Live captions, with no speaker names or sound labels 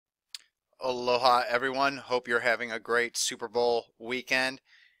Aloha, everyone. Hope you're having a great Super Bowl weekend.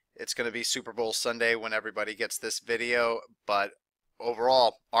 It's going to be Super Bowl Sunday when everybody gets this video, but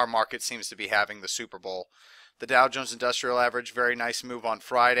overall, our market seems to be having the Super Bowl. The Dow Jones Industrial Average, very nice move on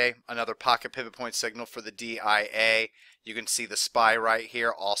Friday. Another pocket pivot point signal for the DIA. You can see the SPY right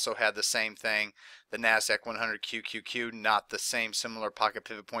here also had the same thing. The NASDAQ 100 QQQ, not the same similar pocket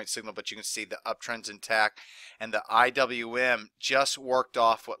pivot point signal, but you can see the uptrend's intact. And the IWM just worked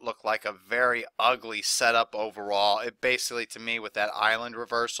off what looked like a very ugly setup overall. It basically, to me, with that island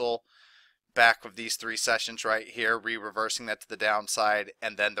reversal, back of these three sessions right here, reversing that to the downside,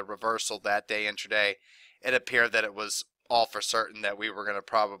 and then the reversal that day intraday, it appeared that it was all for certain that we were going to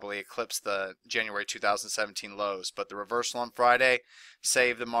probably eclipse the January 2017 lows. But the reversal on Friday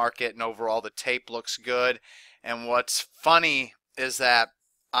saved the market, and overall the tape looks good. And what's funny is that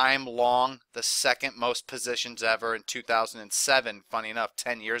I'm long the second most positions ever in 2007. Funny enough,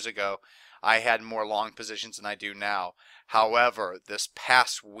 10 years ago, I had more long positions than I do now. However, this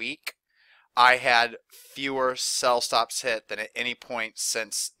past week, I had fewer sell stops hit than at any point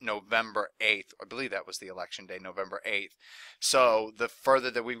since November 8th. I believe that was the election day, November 8th. So the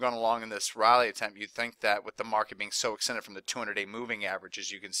further that we've gone along in this rally attempt, you'd think that with the market being so extended from the 200-day moving average, as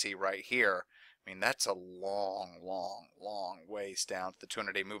you can see right here, I mean, that's a long ways down to the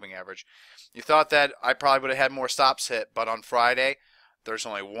 200-day moving average. You thought that I probably would have had more stops hit, but on Friday, there's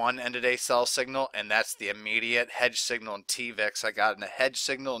only one end-of-day sell signal, and that's the immediate hedge signal in TVIX. I got in a hedge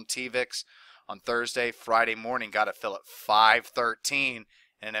signal in TVIX on Thursday. Friday morning, got to fill at 513,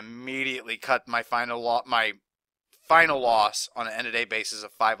 and immediately cut my final loss on an end-of-day basis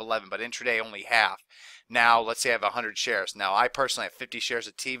of 511, but intraday only half. Now, let's say I have 100 shares. Now, I personally have 50 shares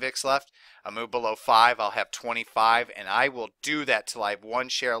of TVIX left. I move below 5, I'll have 25, and I will do that till I have 1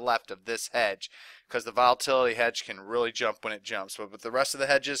 share left of this hedge, because the volatility hedge can really jump when it jumps. But with the rest of the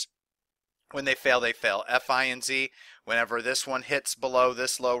hedges, when they fail, they fail. FINZ, whenever this one hits below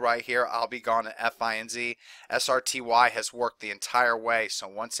this low right here, I'll be gone at FINZ. SRTY has worked the entire way, so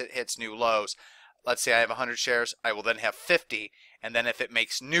once it hits new lows, let's say I have 100 shares, I will then have 50, and then if it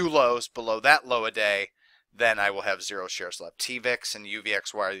makes new lows below that low a day, then I will have 0 shares left. TVIX and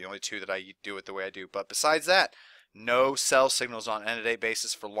UVXY are the only two that I do it the way I do. But besides that, no sell signals on end-of-day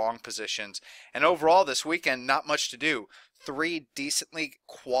basis for long positions. And overall this weekend, not much to do. 3 decently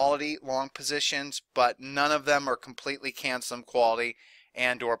quality long positions, but none of them are completely CAN-SLIM quality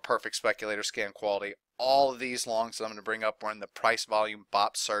and or perfect speculator scan quality. All of these longs that I'm going to bring up were in the price volume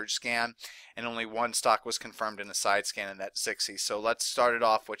BOP surge scan, and only one stock was confirmed in a side scan, and that's Zixi. So let's start it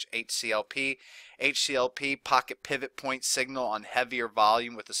off with HCLP. HCLP, pocket pivot point signal on heavier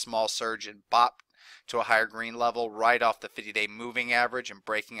volume with a small surge in BOP to a higher green level right off the 50-day moving average and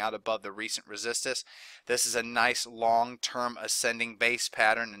breaking out above the recent resistance. This is a nice long-term ascending base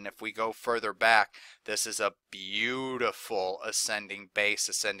pattern, and if we go further back, this is a beautiful ascending base,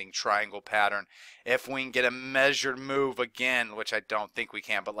 ascending triangle pattern. If we can get a measured move again, which I don't think we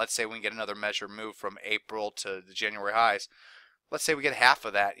can, but let's say we can get another measured move from April to the January highs, let's say we get half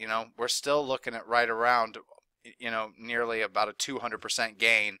of that, we're still looking at right around, nearly about a 200%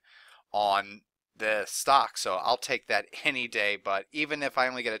 gain on the stock. So I'll take that any day, but even if I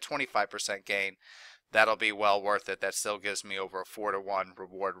only get a 25% gain, that'll be well worth it. That still gives me over a 4-to-1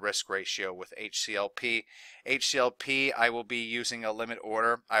 reward risk ratio with HCLP. HCLP, I will be using a limit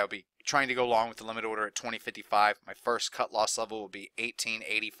order. I will be trying to go long with the limit order at 20.55. My first cut loss level will be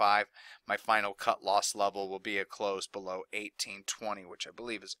 18.85. My final cut loss level will be a close below 18.20, which I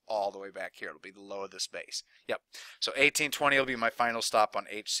believe is all the way back here. It'll be the low of this base. Yep. So 18.20 will be my final stop on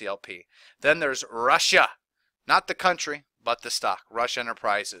HCLP. Then there's Russia. Not the country, but the stock, Rush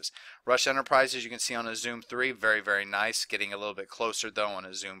Enterprises. Rush Enterprises, you can see on a Zoom 3, very nice. Getting a little bit closer, though, on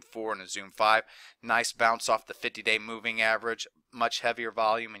a Zoom 4 and a Zoom 5. Nice bounce off the 50-day moving average. Much heavier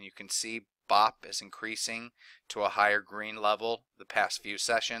volume, and you can see BOP is increasing to a higher green level the past few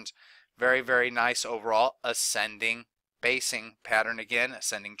sessions. Very nice overall. Ascending basing pattern again,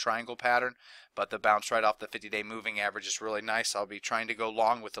 ascending triangle pattern. But the bounce right off the 50-day moving average is really nice. I'll be trying to go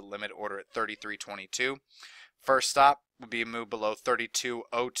long with a limit order at 33.22. First stop will be a move below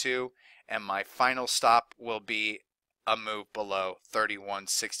 32.02, and my final stop will be a move below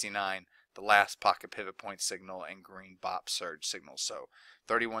 31.69, the last pocket pivot point signal and green BOP surge signal. So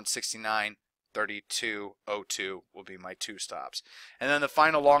 31.69, 32.02 will be my 2 stops. And then the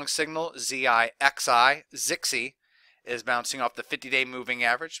final long signal, ZIXI, Zixi, is bouncing off the 50-day moving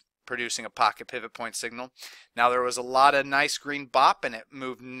average, producing a pocket pivot point signal. Now there was a lot of nice green BOP, and it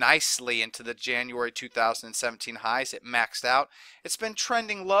moved nicely into the January 2017 highs. It maxed out. It's been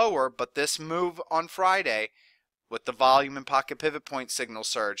trending lower, but this move on Friday with the volume and pocket pivot point signal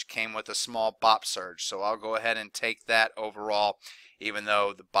surge came with a small BOP surge. So I'll go ahead and take that overall, even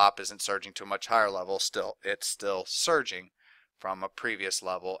though the BOP isn't surging to a much higher level. It's still surging from a previous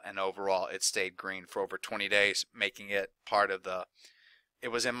level, and overall it stayed green for over 20 days, making it part of the, it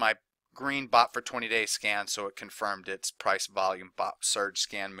was in my green BOP for 20 days scan, so it confirmed its price volume BOP surge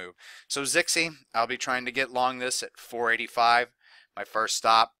scan move. So Zixi, I'll be trying to get long this at 485. My first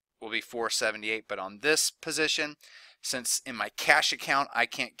stop will be 478, but on this position, since in my cash account I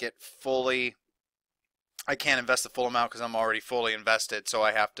can't invest the full amount because I'm already fully invested, so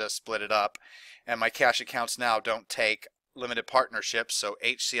I have to split it up, and my cash accounts now don't take limited partnerships, so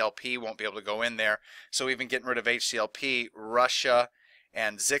HCLP won't be able to go in there. So even getting rid of HCLP, Russia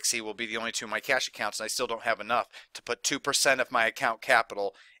and Zixi will be the only two of my cash accounts, and I still don't have enough to put 2% of my account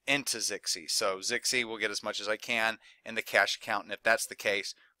capital into Zixi. So Zixi will get as much as I can in the cash account, and if that's the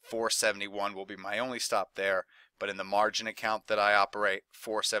case, 471 will be my only stop there. But in the margin account that I operate,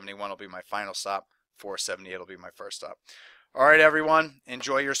 471 will be my final stop, 478 will be my first stop. All right, everyone,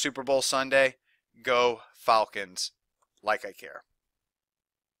 enjoy your Super Bowl Sunday. Go Falcons, like I care.